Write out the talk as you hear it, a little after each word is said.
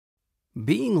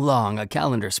Being long a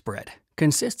calendar spread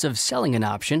consists of selling an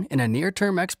option in a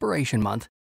near-term expiration month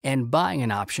and buying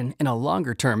an option in a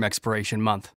longer-term expiration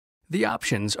month. The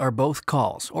options are both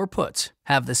calls or puts,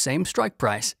 have the same strike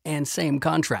price and same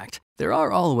contract. There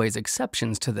are always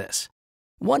exceptions to this.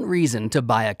 One reason to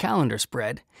buy a calendar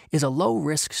spread is a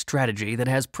low-risk strategy that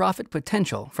has profit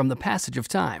potential from the passage of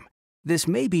time. This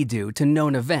may be due to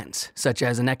known events, such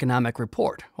as an economic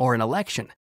report or an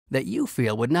election, that you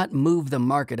feel would not move the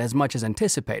market as much as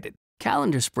anticipated.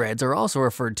 Calendar spreads are also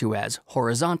referred to as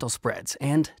horizontal spreads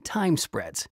and time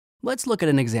spreads. Let's look at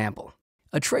an example.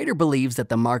 A trader believes that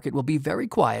the market will be very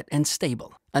quiet and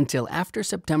stable until after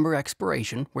September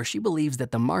expiration, where she believes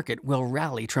that the market will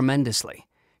rally tremendously.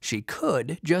 She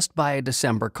could just buy a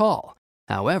December call.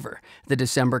 However, the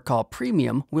December call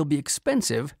premium will be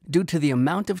expensive due to the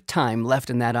amount of time left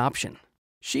in that option.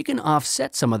 She can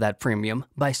offset some of that premium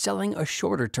by selling a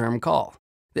shorter-term call.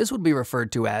 This would be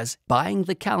referred to as buying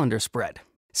the calendar spread.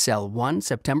 Sell one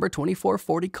September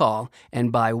 2440 call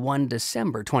and buy one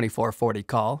December 2440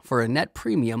 call for a net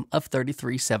premium of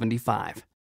 $33.75.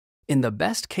 In the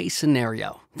best-case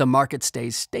scenario, the market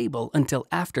stays stable until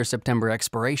after September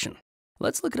expiration.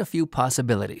 Let's look at a few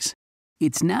possibilities.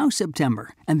 It's now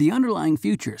September, and the underlying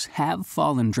futures have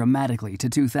fallen dramatically to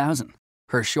 2,000.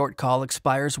 Her short call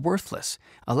expires worthless,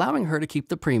 allowing her to keep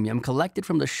the premium collected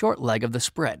from the short leg of the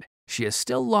spread. She is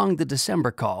still long the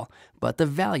December call, but the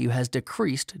value has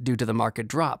decreased due to the market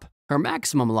drop. Her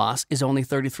maximum loss is only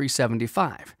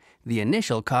 $33.75, the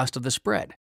initial cost of the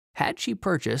spread. Had she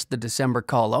purchased the December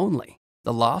call only,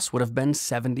 the loss would have been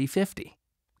 $70.50.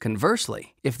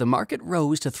 Conversely, if the market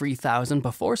rose to 3,000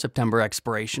 before September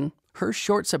expiration, her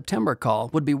short September call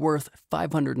would be worth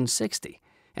 $560,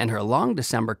 and her long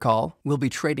December call will be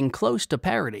trading close to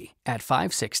parity at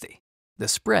 $560. The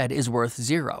spread is worth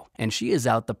 $0, and she is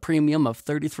out the premium of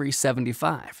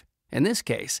 $33.75. In this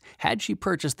case, had she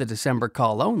purchased the December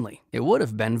call only, it would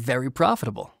have been very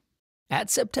profitable. At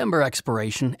September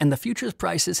expiration and the futures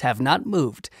prices have not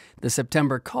moved, the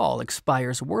September call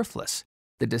expires worthless.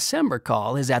 The December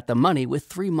call is at the money with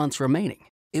 3 months remaining.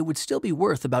 It would still be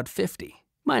worth about $50,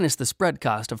 minus the spread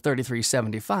cost of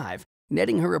 $33.75,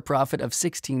 netting her a profit of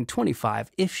 $16.25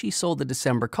 if she sold the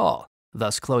December call,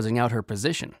 thus closing out her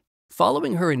position.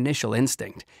 Following her initial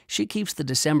instinct, she keeps the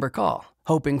December call,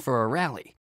 hoping for a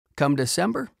rally. Come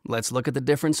December, let's look at the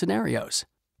different scenarios.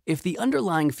 If the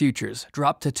underlying futures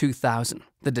drop to 2,000,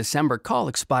 the December call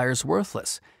expires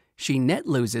worthless. She net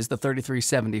loses the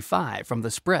 $33.75 from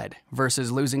the spread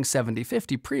versus losing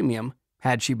 $70.50 premium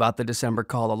had she bought the December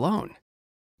call alone.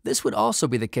 This would also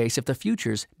be the case if the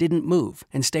futures didn't move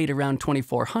and stayed around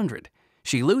 2,400.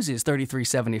 She loses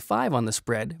 $33.75 on the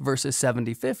spread versus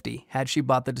 $70.50 had she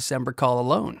bought the December call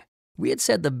alone. We had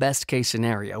said the best-case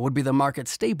scenario would be the market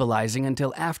stabilizing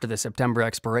until after the September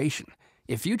expiration.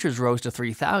 If futures rose to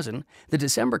 3,000, the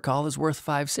December call is worth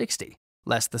 $560.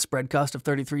 Less the spread cost of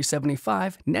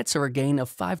 $33.75 nets her a gain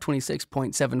of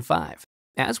 $526.75.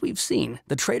 As we've seen,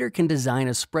 the trader can design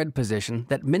a spread position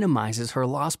that minimizes her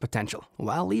loss potential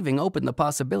while leaving open the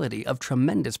possibility of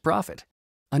tremendous profit.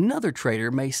 Another trader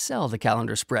may sell the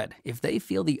calendar spread if they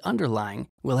feel the underlying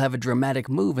will have a dramatic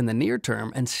move in the near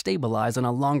term and stabilize on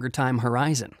a longer time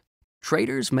horizon.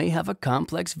 Traders may have a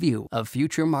complex view of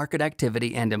future market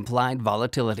activity and implied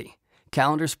volatility.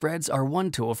 Calendar spreads are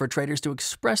one tool for traders to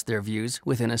express their views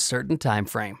within a certain time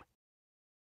frame.